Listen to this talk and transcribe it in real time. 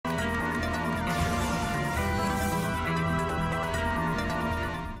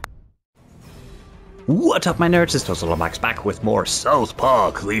What up, my nerds? It's ToastedLombax back with more South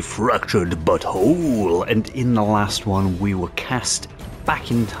Park, The Fractured Butthole. And in the last one, we were cast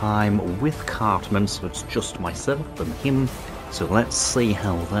back in time with Cartman, so it's just myself and him. So let's see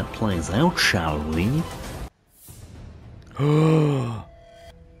how that plays out, shall we?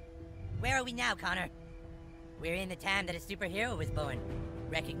 Where are we now, Connor? We're in the time that a superhero was born.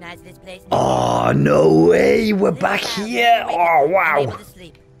 Recognize this place? Oh, no way! We're back here! Oh, wow!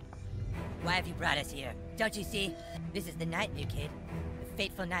 Why have you brought us here? Don't you see? This is the night, new kid. The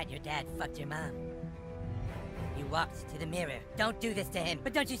fateful night your dad fucked your mom. You walked to the mirror. Don't do this to him.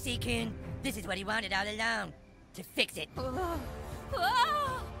 But don't you see, Coon? This is what he wanted all along. To fix it.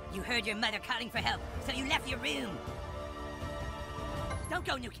 You heard your mother calling for help, so you left your room. Don't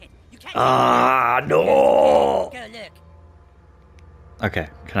go, new kid. You can't. No! Go look. Okay,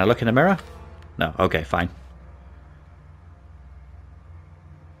 can I look in the mirror? No, okay, fine.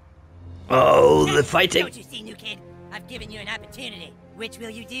 Oh, the fighting! Don't you see, new kid? I've given you an opportunity. Which will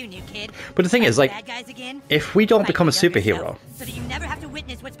you do, new kid? But the thing is, like, bad guys again? if we don't become a Fight superhero... yourself, so that you never have to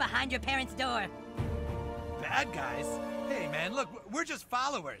witness what's behind your parents' door. Bad guys? Hey, man, look, we're just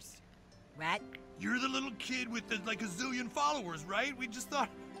followers. What? You're the little kid with the, like, a zillion followers, right? We just thought...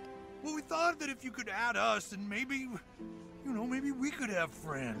 Well, we thought that if you could add us, and maybe... You know, maybe we could have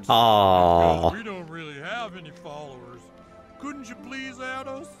friends. Aww. We don't really have any followers. Couldn't you please add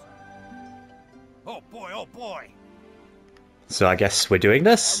us? Oh boy, oh boy. So I guess we're doing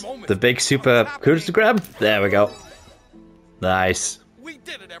this? The big super coup de grab? There we go. Nice. We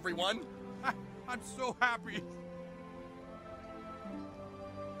did it, everyone. I'm so happy.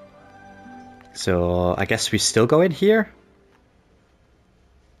 So I guess we still go in here?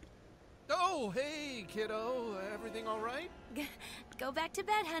 Oh, hey, kiddo. Everything all right? Go back to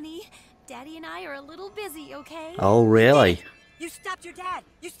bed, honey. Daddy and I are a little busy, okay? Oh, really? You stopped your dad.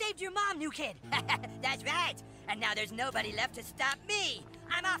 You saved your mom, new kid. That's right. And now there's nobody left to stop me.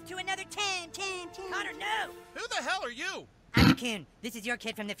 I'm off to another 10. Connor, no. Who the hell are you? I'm Coon. This is your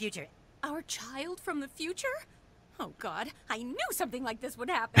kid from the future. Our child from the future? Oh, God. I knew something like this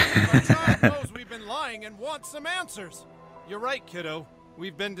would happen. Our child knows we've been lying and wants some answers. You're right, kiddo.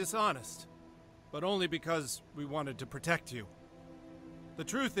 We've been dishonest. But only because we wanted to protect you. The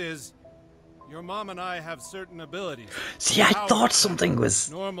truth is, your mom and I have certain abilities. See, I thought something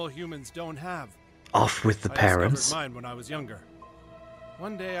was normal humans don't have. off with the parents. I discovered mine when I was younger.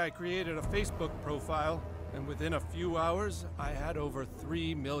 One day I created a Facebook profile, and within a few hours, I had over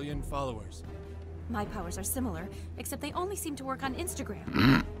 3 million followers. My powers are similar, except they only seem to work on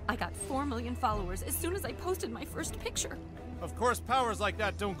Instagram. I got 4 million followers as soon as I posted my first picture. Of course, powers like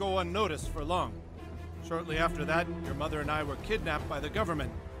that don't go unnoticed for long. Shortly after that, your mother and I were kidnapped by the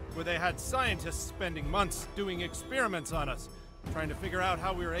government, where they had scientists spending months doing experiments on us, trying to figure out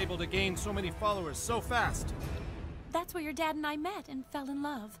how we were able to gain so many followers so fast. That's where your dad and I met and fell in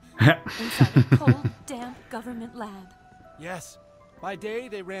love. Inside a cold, damp government lab. Yes. By day,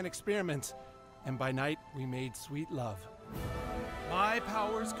 they ran experiments, and by night, we made sweet love. My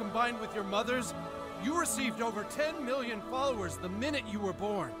powers combined with your mother's, you received over 10 million followers the minute you were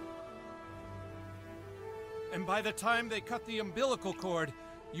born. And by the time they cut the umbilical cord,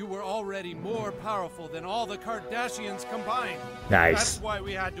 you were already more powerful than all the Kardashians combined. Nice. That's why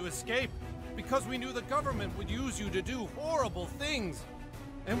we had to escape, because we knew the government would use you to do horrible things.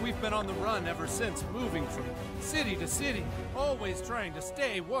 And we've been on the run ever since, moving from city to city, always trying to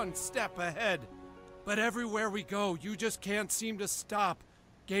stay one step ahead. But everywhere we go, you just can't seem to stop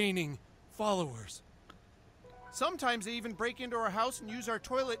gaining followers. Sometimes they even break into our house and use our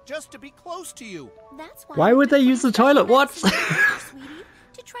toilet just to be close to you. That's Why would they use the toilet? What? Sweetie,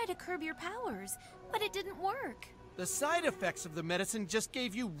 to try to curb your powers, but it didn't work. The side effects of the medicine just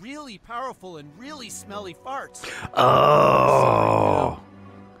gave you really powerful and really smelly farts. Oh.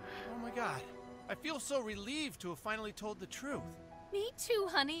 Oh my God. I feel so relieved to have finally told the truth. Me too,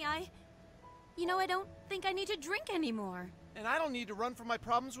 honey. You know, I don't think I need to drink anymore. And I don't need to run from my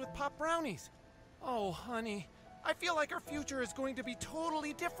problems with pop brownies. Oh, honey. I feel like our future is going to be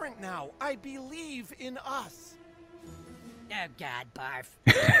totally different now. I believe in us. Oh, God, barf.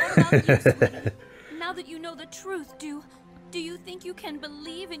 What about you, sweetie? Now that you know the truth, do you think you can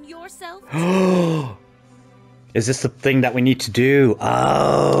believe in yourself? Is this the thing that we need to do?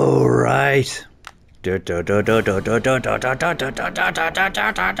 Oh, right.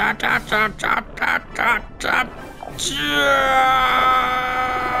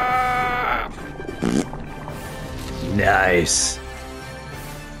 Nice.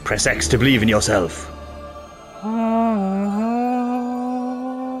 Press X to believe in yourself.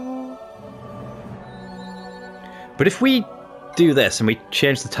 But if we do this and we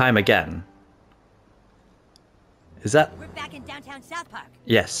change the time again, Is that? We're back in downtown South Park.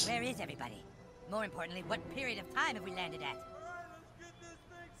 Yes. Where is everybody? More importantly, what period of time have we landed at?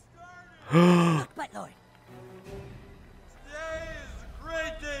 Look, Buttlord. Today is a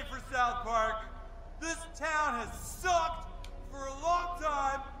great day for South Park. This town has sucked for a long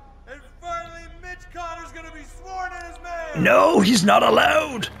time, and finally Mitch Connor's gonna be sworn in as mayor. No, he's not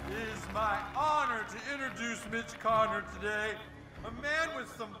allowed. It is my honor to introduce Mitch Connor today, a man with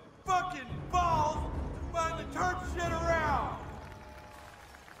some fucking balls to finally turn shit around.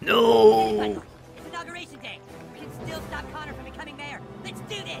 No. It's inauguration day. We can still stop Connor from becoming mayor. Let's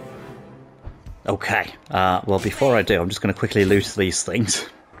do this. Okay. Well, before I do, I'm just going to quickly loot these things.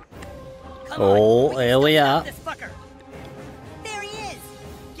 Come Oh, on, here we are. This fucker. There he is.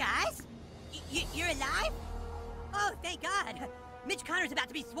 Guys, you're alive? Oh, thank God. Mitch Connor's about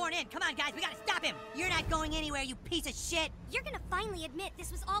to be sworn in. Come on, guys, we gotta stop him. You're not going anywhere, you piece of shit. You're gonna finally admit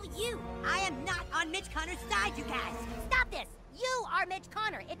this was all you. I am not on Mitch Connor's side, you guys. Stop this. You are Mitch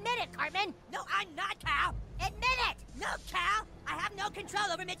Connor. Admit it, Cartman. No, I'm not, Cal. Admit it. No, Cal. I have no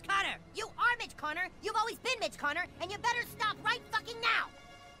control over Mitch Connor. You are Mitch Connor. You've always been Mitch Connor, and you better stop right fucking now.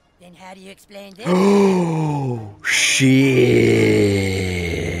 Then how do you explain this? Oh, shit.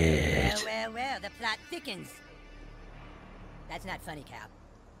 Well, the plot thickens. That's not funny, Cal.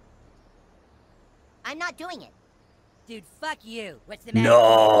 I'm not doing it. Dude, fuck you. What's the matter? No,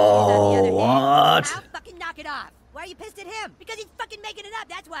 On the other hand, what? Cal, fucking knock it off. Why are you pissed at him? Because he's fucking making it up,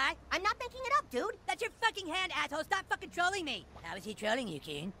 that's why. I'm not making it up, dude. That's your fucking hand, asshole. Stop fucking trolling me. How is he trolling you,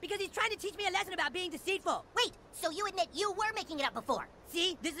 Keen? Because he's trying to teach me a lesson about being deceitful. Wait, so you admit you were making it up before?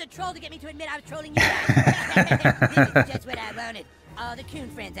 See? This is a troll to get me to admit I was trolling you guys. This is just what I wanted. All the coon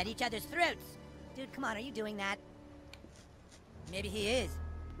friends at each other's throats. Dude, come on, are you doing that? Maybe he is.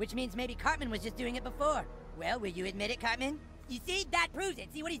 Which means maybe Cartman was just doing it before. Well, will you admit it, Cartman? You see? That proves it.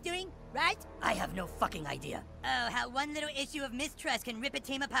 See what he's doing? Right? I have no fucking idea. Oh, how one little issue of mistrust can rip a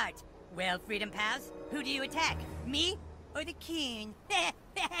team apart. Well, Freedom Pals, who do you attack? Me or the coon?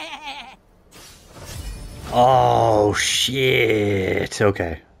 Oh, shit.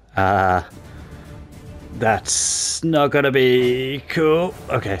 Okay. That's not gonna be cool.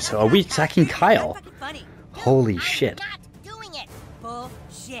 Okay, so are we attacking Kyle? Holy shit. I'm not doing it.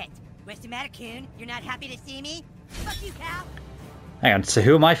 Bullshit. What's the matter, coon? You're not happy to see me? Fuck you, Cal. Hang on, so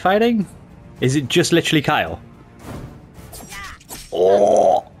who am I fighting? Is it just literally Kyle?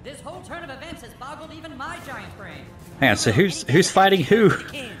 Oh! This whole turn of events has boggled even my giant brain. Hang on, so who's fighting who?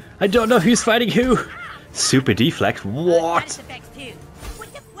 I don't know who's fighting who. Super deflect. What?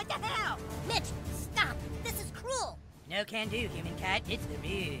 What the hell? Mitch, stop. This is cruel. No can do, human cat. It's the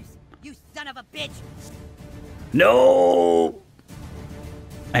ruse. You son of a bitch. No!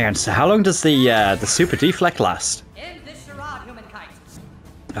 Hang on, so how long does the super deflect last? End this charade, humankind.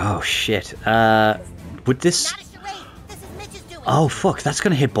 Oh shit. Would this? Not a charade. This is Mitch's doing. Oh fuck, that's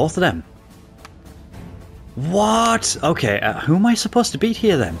gonna hit both of them. What? Okay, who am I supposed to beat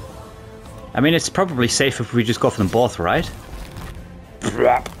here then? I mean, it's probably safe if we just go for them both, right?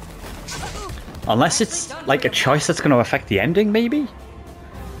 Unless it's like a choice that's gonna affect the ending, maybe?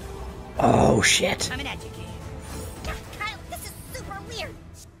 Oh shit. Coming at you, kid. Kyle, this is super weird.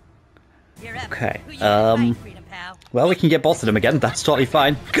 You're up. Okay, Who you gonna fight, Freedom Pal? well, we can get both of them again, that's totally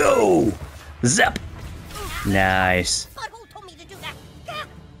fine. Go! Zap! Nice. Butthole told me to do that. Gah!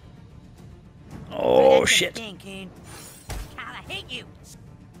 Oh That's shit. the thing, Coon. Cal, I hate you.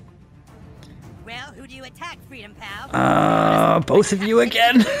 Well, who do you attack, Freedom Pal? Both of you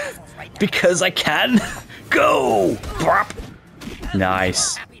again? Because I can. Go! Bop.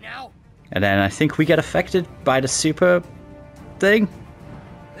 Nice. Happy now? And then I think we get affected by the super thing.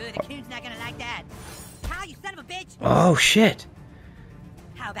 Ooh, the Coon's not gonna like that. Cal, you son of a bitch. Oh shit.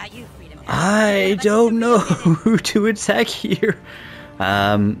 How about you, Freedom Pal? I don't know who to attack here.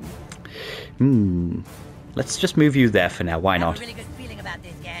 Let's just move you there for now. Why I have not? a really good feeling about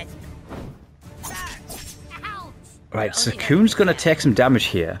this, guys. Ouch! Right, so Coon's gonna take some damage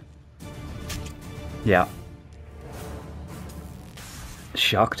here. Yeah.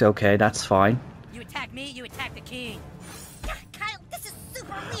 Shocked, okay, that's fine. You attack me, you attack the Coon. Kyle, this is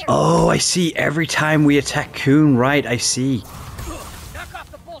super weird. Oh, I see. Every time we attack Coon, right, I see. Knock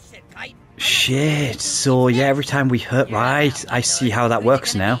off the bullshit, kite. Shit, so yeah, every time we hurt, right, I see how that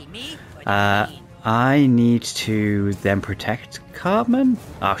works now. I need to then protect Cartman?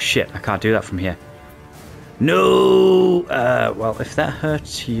 Oh shit, I can't do that from here. No! Well, if that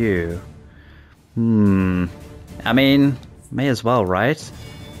hurts you... I mean, may as well, right?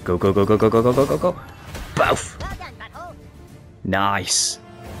 Go, go, go, go, go, go, go, go, go, go. Boof! Well done, butthole. Nice.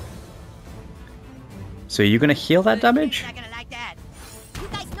 So are you gonna heal that damage? Not gonna like that. You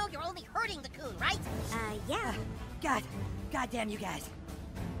guys know you're only hurting the Coon, right? Yeah.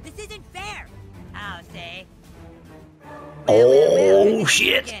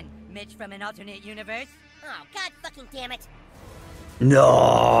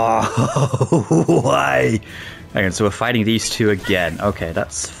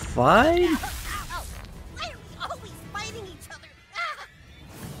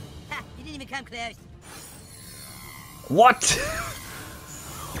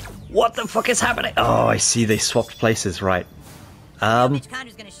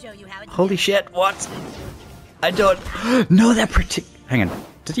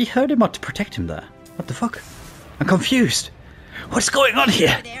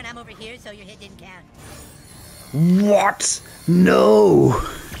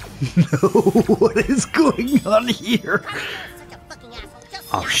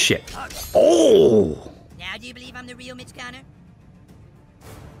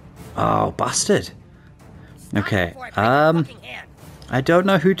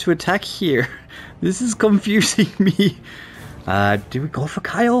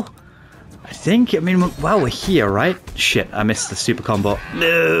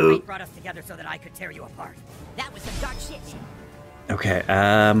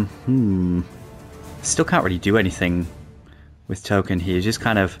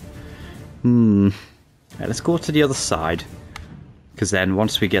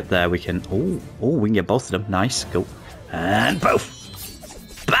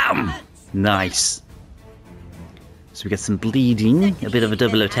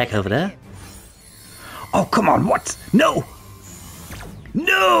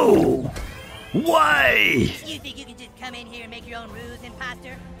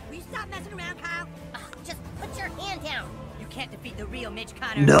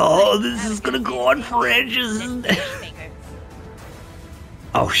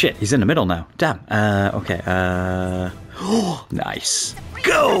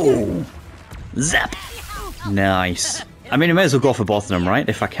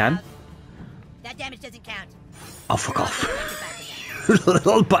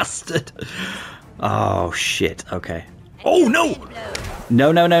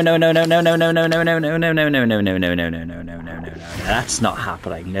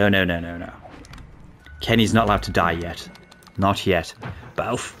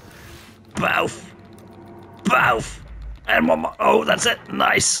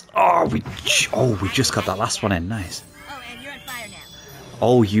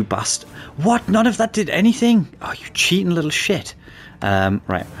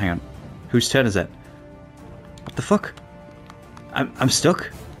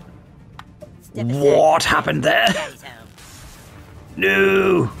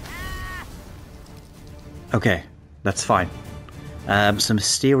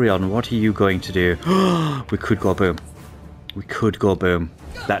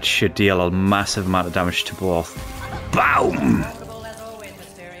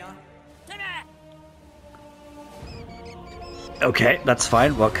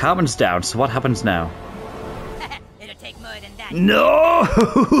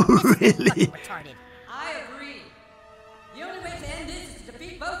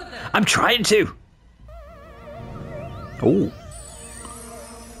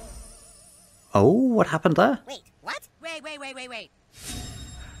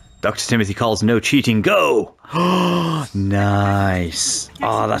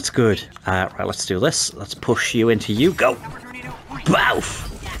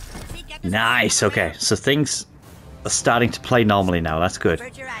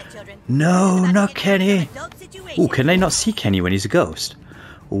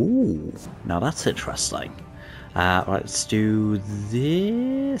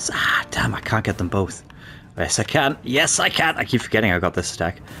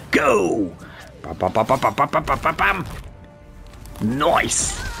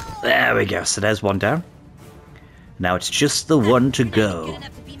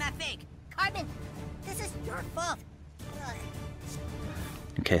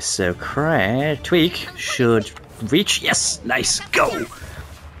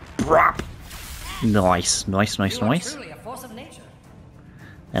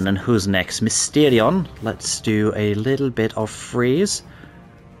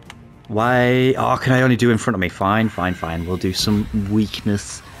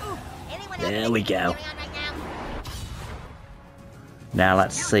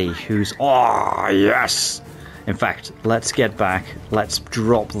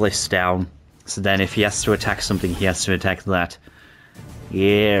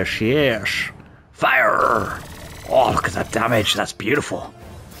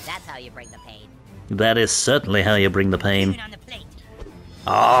 That is certainly how you bring the pain. On the plate.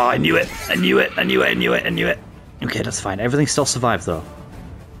 Oh, I knew it! I knew it! I knew it! I knew it! I knew it! Okay, that's fine. Everything still survived, though.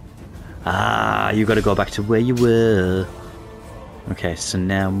 Ah, you gotta go back to where you were. Okay, so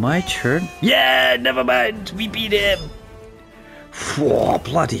now my turn. Yeah, never mind! We beat him! Whoa,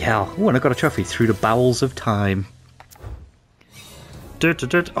 bloody hell. Oh, and I got a trophy through the bowels of time.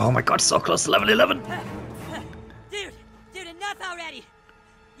 Oh my god, so close to level 11! Dude, enough already!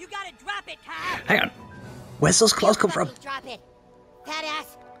 You gotta drop it, Kyle! Hang on. Where's those claws come from? Drop it. Fat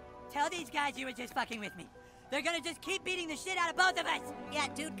ass. Tell these guys you were just fucking with me. They're gonna just keep beating the shit out of both of us! Yeah,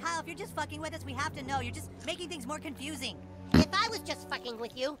 dude, Kyle, if you're just fucking with us, we have to know. You're just making things more confusing. If I was just fucking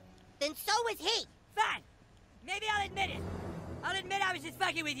with you, then so was he. Fine! Maybe I'll admit it. I'll admit I was just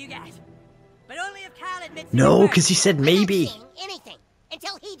fucking with you guys. But only if Kyle admits it No, first. because he said I'm maybe. not saying anything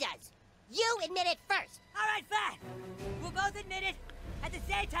until he does. You admit it first. Alright, fine. We'll both admit it at the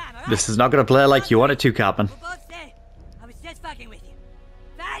same time, alright? This is not going to play like you want it to, Cartman. We'll both say I was just fucking with you.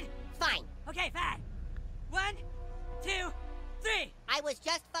 Fine? Fine. Okay, fine. 1, 2, 3. I was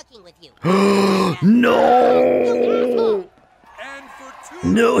just fucking with you. No! And for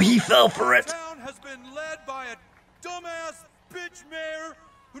 2 No, he fell for it. The town has been led by a dumbass bitch mayor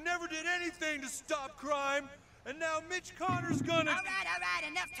who never did anything to stop crime, and now Mitch Connor's gonna... Alright,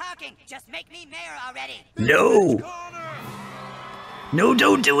 enough talking. Just make me mayor already. No! Connor! No,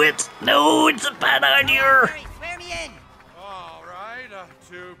 don't do it! No, it's a bad idea! Hurry, swear me in. All right,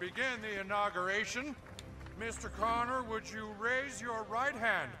 to begin the inauguration, Mr. Connor, would you raise your right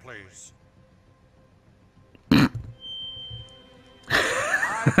hand, please? I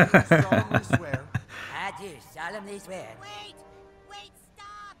do solemnly swear. I do solemnly swear. Wait,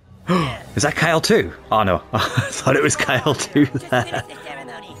 stop. Is that Kyle too? Oh no, I thought it was Kyle too Just there. finish the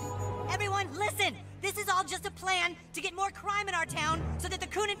ceremony. Everyone, listen. This is all just a plan to get more crime in our town so that the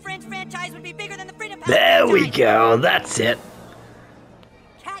Coon and Friends franchise would be bigger than the Freedom House There we franchise. go, that's it.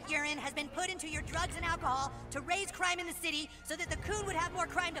 Cat urine has been put into your drugs and alcohol to raise crime in the city so that the Coon would have more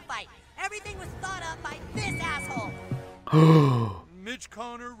crime to fight. Everything was thought up by this asshole. Mitch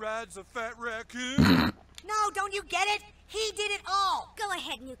Connor rides a fat raccoon. No, don't you get it? He did it all. Go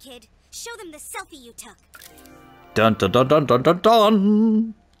ahead, new kid. Show them the selfie you took. Dun dun dun dun dun dun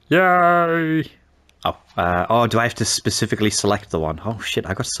dun! Yay! Oh, do I have to specifically select the one? Oh shit,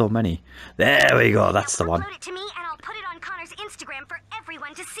 I got so many. There we go, that's the one. Upload it to me and I'll put it on Connor's Instagram for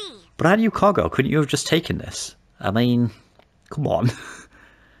everyone to see. But how do you cargo? Couldn't you have just taken this? I mean, come on.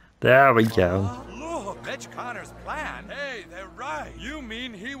 There we go. Look, Mitch Connor's plan. Hey, they're right. You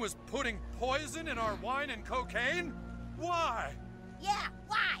mean he was putting poison in our wine and cocaine? Why? Yeah,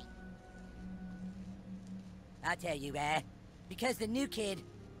 why? I'll tell you, because the new kid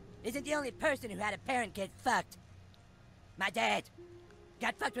isn't the only person who had a parent get fucked. My dad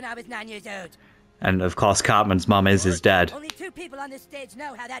got fucked when I was 9 years old. And of course, Cartman's mum is his dad. Only 2 people on this stage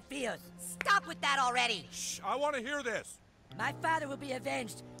know how that feels. Stop with that already. Shh, I want to hear this. My father will be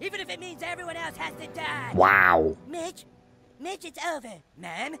avenged, even if it means everyone else has to die. Wow. Mitch, it's over.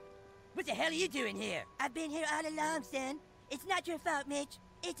 Ma'am, what the hell are you doing here? I've been here all along, son. It's not your fault, Mitch.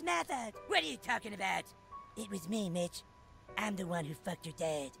 It's my fault. What are you talking about? It was me, Mitch. I'm the one who fucked your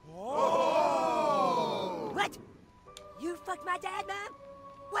dad. Whoa! What? You fucked my dad, Mom?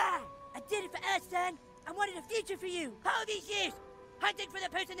 Why? I did it for us, son. I wanted a future for you. All these years. Hunting for the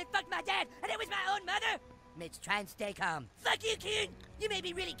person that fucked my dad, and it was my own mother? Mitch, try and stay calm. Fuck you, Coon! You may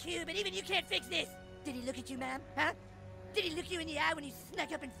be really cute, but even you can't fix this. Did he look at you, Mom? Huh? Did he look you in the eye when you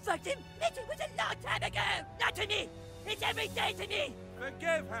snuck up and fucked him? Mitch, it was a long time ago! Not to me! It's every day to me!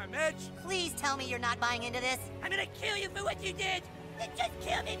 Forgive her, Mitch. Please tell me you're not buying into this. I'm gonna kill you for what you did! Just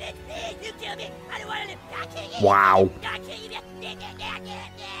kill me, Mitch! Please, you kill me! I don't wanna live! I'll kill you! Wow. I'll kill you!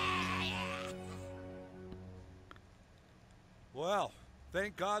 Well,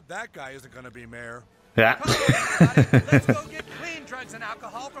 thank God that guy isn't going to be mayor. Yeah. Let's go get clean drugs and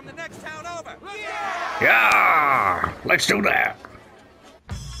alcohol from the next town over. Yeah! Let's do that.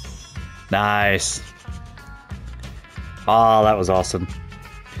 Nice. Oh, that was awesome.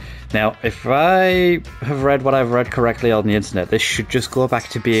 Now, if I have read what I've read correctly on the internet, this should just go back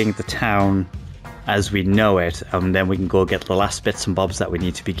to being the town as we know it, and then we can go get the last bits and bobs that we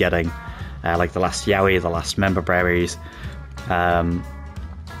need to be getting, like the last Yowie, the last member berries,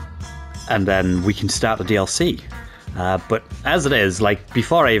 and then we can start the DLC. But as it is, like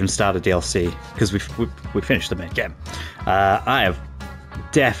before I even started DLC, because we finished the main game, I have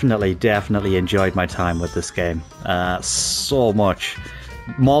definitely enjoyed my time with this game so much,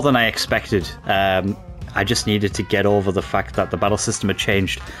 more than I expected. I just needed to get over the fact that the battle system had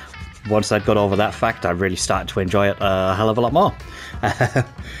changed. Once I'd got over that fact, I really started to enjoy it a hell of a lot more.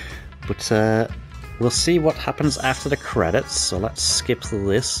 But we'll see what happens after the credits, so let's skip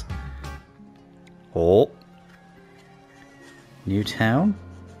this. Oh. New town?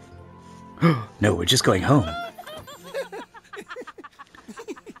 No, we're just going home.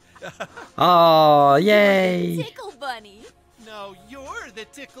 Oh, yay! Tickle Bunny. No, you're the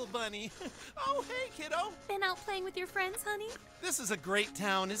Tickle Bunny. Oh, hey, kiddo. Been out playing with your friends, honey? This is a great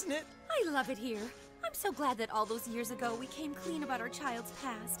town, isn't it? I love it here. I'm so glad that all those years ago we came clean about our child's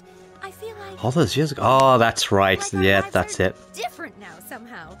past. I feel like... All those years ago? Oh, that's right. like our Yeah, lives that's are it. different now,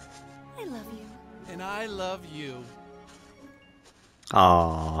 somehow. I love you. And I love you.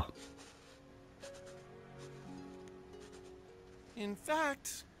 Aww. In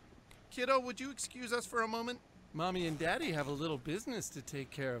fact, kiddo, would you excuse us for a moment? Mommy and Daddy have a little business to take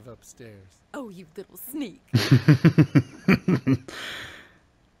care of upstairs. Oh, you little sneak.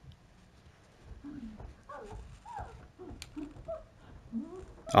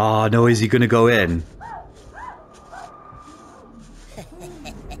 Oh, no, is he gonna go in?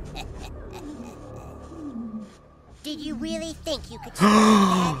 Did you really think you could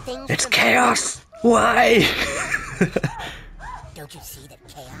stop bad things It's from chaos! Why? Don't you see that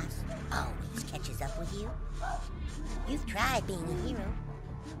chaos always catches up with you? You've tried being a hero.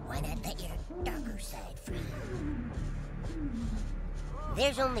 Why not let your darker side free?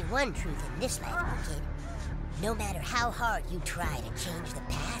 There's only one truth in this life, little kid. No matter how hard you try to change the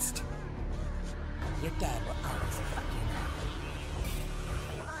past, your dad will always fuck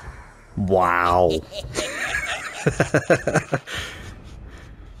your mom. Wow.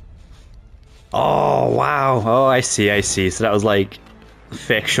 Oh, wow. Oh, I see. So that was like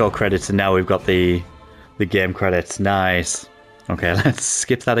fake show credits, and now we've got the game credits. Nice. Okay, let's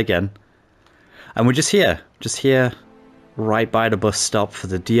skip that again. And we're just here right by the bus stop for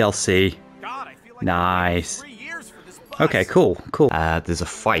the DLC. God, I feel like Nice. 3 years for this bus. Okay, cool. There's a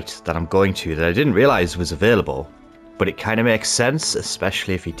fight that I'm going to that I didn't realize was available, but it kind of makes sense,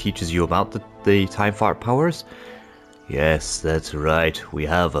 especially if he teaches you about the Time Fart powers. Yes, that's right. We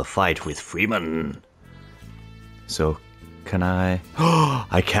have a fight with Freeman. So, can I? Oh,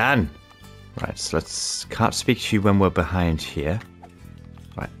 I can. Right, so can't speak to you when we're behind here.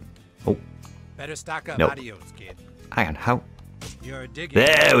 Right. Oh, Better stock up. Nope. Adios, kid. hang on. How? You're digging.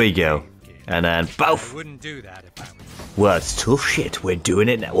 There we go. Kid. And then I both. wouldn't do that if I was. Well, it's tough shit. We're doing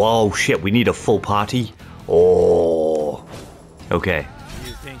it now. Oh shit, we need a full party. Oh. Okay.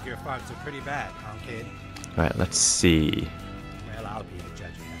 You think your farts are pretty bad, huh, kid? Right, let's see. Well, I'll be the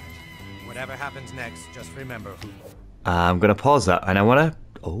judge of that. Whatever happens next, just remember who. I'm gonna pause that, and I wanna.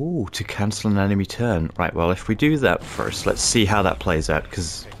 Oh, to cancel an enemy turn. Right, well, if we do that first, let's see how that plays out,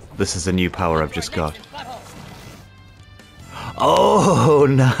 because this is a new power I've just got. Oh,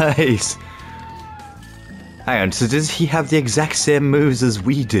 nice! Hang on, so does he have the exact same moves as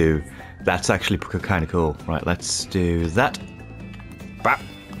we do? That's actually kind of cool. Right, let's do that. Bop,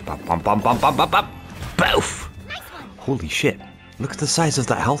 bop, bum, bum, bum, bum, bum, bum. Boof! Holy shit. Look at the size of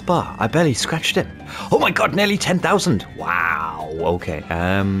that health bar. I barely scratched it. Oh my god, nearly 10,000. Wow. Okay.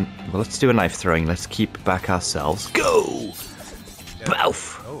 Well, let's do a knife throwing. Let's keep back ourselves. Go!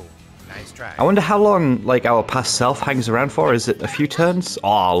 Boof! Oh, nice try. I wonder how long, like, our past self hangs around for. Is it a few turns?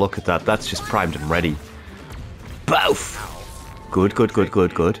 Oh, look at that. That's just primed and ready. Boof! Good, good, good,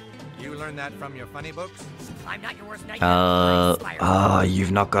 good, good. You learned that from your funny books? I'm not your worst nightmare.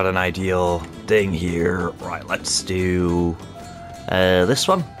 You've not got an ideal thing here. Right, let's do this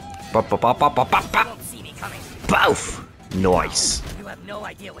one. Bop, bop, bop, bop, bop, bop, bop. Won't see me coming. Boof! Nice. You have no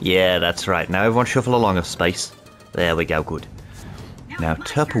idea what. Yeah, that's right. Now everyone shuffle along a space. There we go, good. Now,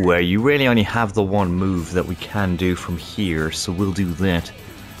 Tupperware, you really only have the one move that we can do from here, so we'll do that.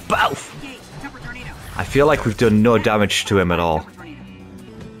 Boof! I feel like we've done no damage to him at all.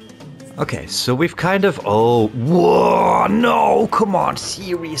 Okay, so we've kind of... Oh, whoa, no, come on,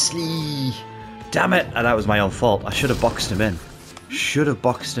 seriously. Damn it, and that was my own fault. I should have boxed him in. Should have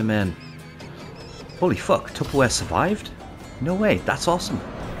boxed him in. Holy fuck, Tupperware survived? No way, that's awesome.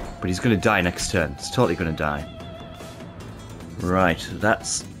 But he's going to die next turn. It's totally going to die. Right,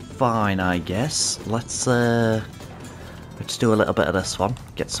 that's fine, I guess. Let's do a little bit of this one.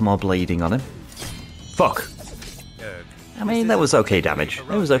 Get some more bleeding on him. Fuck. I mean, that was okay damage. It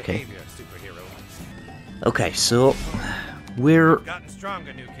was okay. Okay, so we're Gotten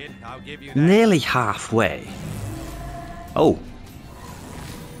stronger, new kid. I'll give you that. nearly halfway. Oh.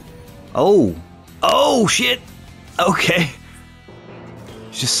 Oh. Oh, shit. Okay.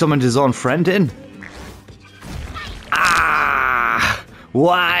 He's just summoned his own friend in. Ah!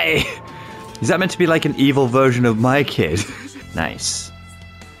 Why? Is that meant to be like an evil version of my kid? Nice.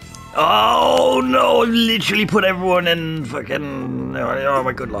 Oh no! I've literally put everyone in fucking. Oh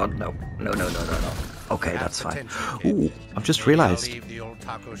my good lord! No! No! No! No! No! No! Okay, that's fine. Attention, kid. Ooh, I've just Maybe I'll realized. leave the old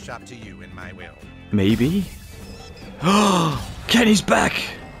taco shop to you in my will. Maybe. Kenny's back.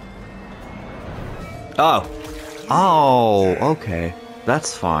 Oh. Oh, okay.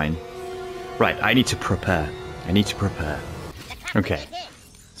 That's fine. Right, I need to prepare. Okay.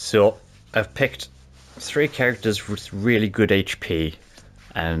 So, I've picked 3 characters with really good HP,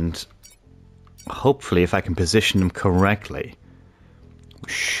 and hopefully if I can position them correctly,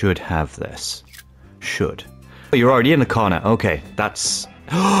 we should have this. Should. Oh, you're already in the corner. Okay, that's...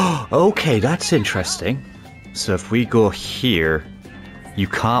 okay, that's interesting. So if we go here, you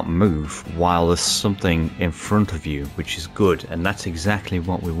can't move while there's something in front of you, which is good, and that's exactly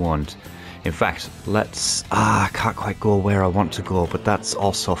what we want. In fact, let's... I can't quite go where I want to go, but that's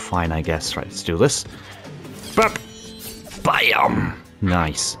also fine, I guess. Right, let's do this. Bam! Bam!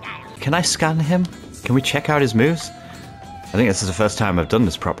 Nice. Can I scan him? Can we check out his moves? I think this is the first time I've done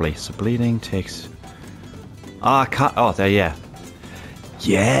this properly. So bleeding takes... I can't... Oh, there, yeah.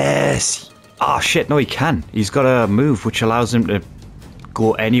 Yes! Oh, shit, no, he can. He's got a move which allows him to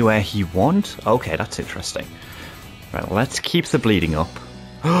go anywhere he wants. Okay, that's interesting. Right, let's keep the bleeding up.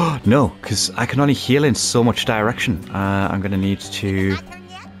 No, because I can only heal in so much direction. I'm going to need to...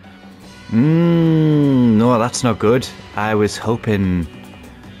 no, that's not good. I was hoping...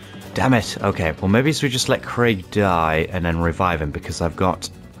 Damn it. Okay, well maybe we just let Craig die and then revive him because I've got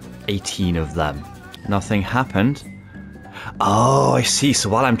 18 of them. Nothing happened. Oh, I see. So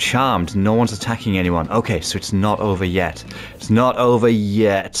while I'm charmed, no one's attacking anyone. Okay, so it's not over yet. It's not over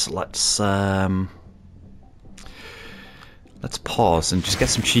yet. Let's pause and just get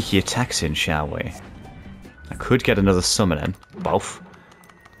some cheeky attacks in, shall we? I could get another summon in. Both.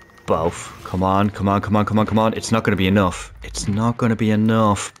 Come on. It's not going to be enough. It's not going to be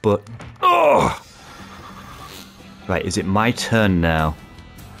enough, but... Oh! Right, is it my turn now?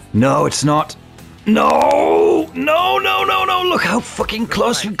 No, it's not. No! Look how fucking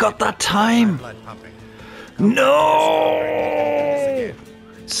close we got that time. No!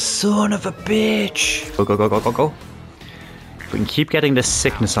 Son of a bitch. Go. If we can keep getting this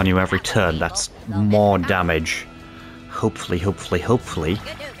sickness on you every turn, that's more damage. Hopefully. Good news,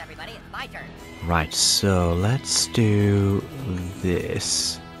 everybody. It's my turn. Right, so let's do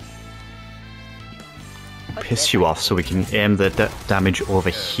this. Piss you off so we can aim the damage over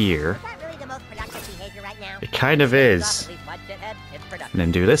here. Is that really the most productive behavior right now? It kind of is. And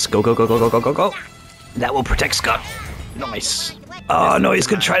then do this. Go. That will protect Scott. Nice. Oh no, he's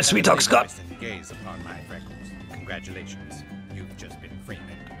gonna try to sweet talk Scott. Gaze upon my freckles. Congratulations. You've just been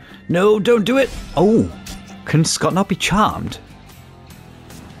Freeman. No, don't do it. Oh, can Scott not be charmed?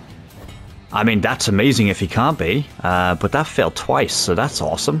 I mean, that's amazing if he can't be, but that failed twice, so that's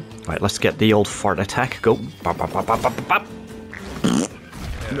awesome. Right, let's get the old fart attack. Go. Bop, bop, bop, bop, bop, bop.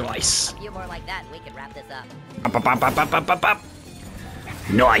 Nice. A few more like that, we can wrap this up. Bop, bop, bop, bop, bop, bop, bop.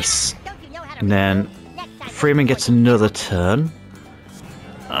 Nice. Don't you know how to And then Freeman gets another turn.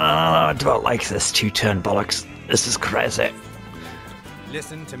 I don't like this 2-turn bollocks. This is crazy.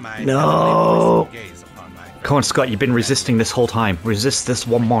 Listen to my No. gaze upon my Come on, Scott, you've been resisting this whole time. Resist this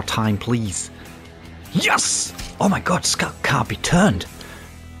one more time, please. Yes! Oh my god, Scott can't be turned.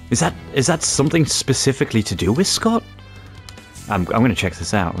 Is that something specifically to do with Scott? I'm going to check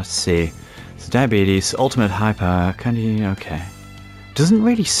this out. Let's see. So diabetes, ultimate hyper, candy, okay. Doesn't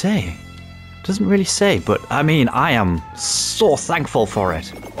really say, but I mean, I am so thankful for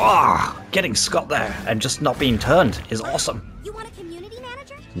it. Getting Scott there and just not being turned is awesome. You want a community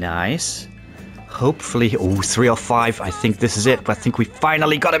manager? Nice. Hopefully, 3 or 5. I think this is it. I think we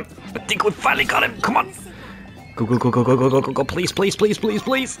finally got him. Come on. Go. Please.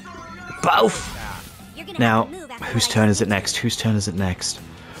 Both. Now, whose turn is it next?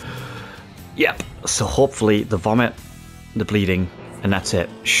 Yep. So hopefully the vomit, the bleeding, and that's it.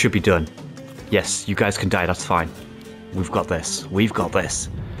 Should be done. Yes, you guys can die. That's fine. We've got this.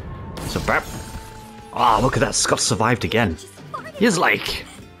 So, bap. Look at that. Scott survived again. He's like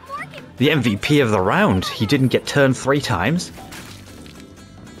the MVP of the round. He didn't get turned 3 times.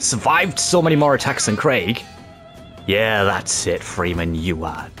 Survived so many more attacks than Craig. Yeah, that's it, Freeman. You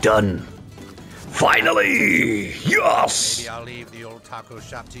are done. Finally! Yes! Maybe I'll leave the old taco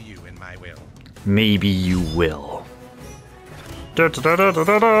shop to you in my will. Maybe you will. Ooh,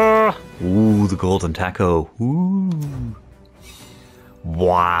 the golden taco. Ooh.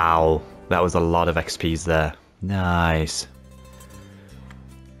 Wow. That was a lot of XPs there. Nice.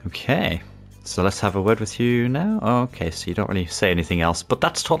 Okay. So let's have a word with you now. Okay, so you don't really say anything else, but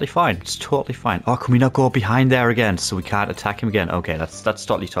that's totally fine. It's totally fine. Oh, can we not go behind there again so we can't attack him again? Okay, that's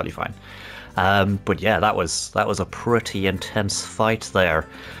totally fine. But yeah, that was a pretty intense fight there.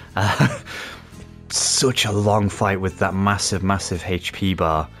 such a long fight with that massive HP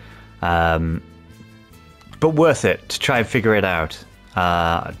bar. But worth it to try and figure it out.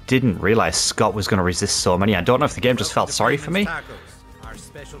 Didn't realize Scott was going to resist so many. I don't know if the game just felt sorry for me. Our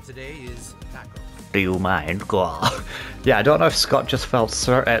special today is tacos. Do you mind? Yeah, I don't know if Scott just felt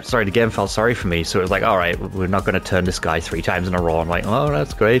sorry, the game felt sorry for me. So it was like, all right, we're not going to turn this guy 3 times in a row. I'm like, oh,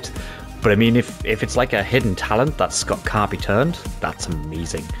 that's great. But I mean, if it's like a hidden talent that Scott can't be turned, that's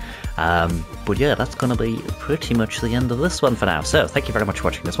amazing. But yeah, that's going to be pretty much the end of this one for now. So thank you very much for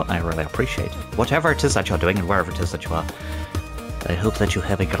watching this one. I really appreciate it. Whatever it is that you're doing and wherever it is that you are, I hope that you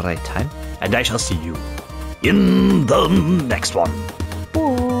have a great time. And I shall see you in the next one.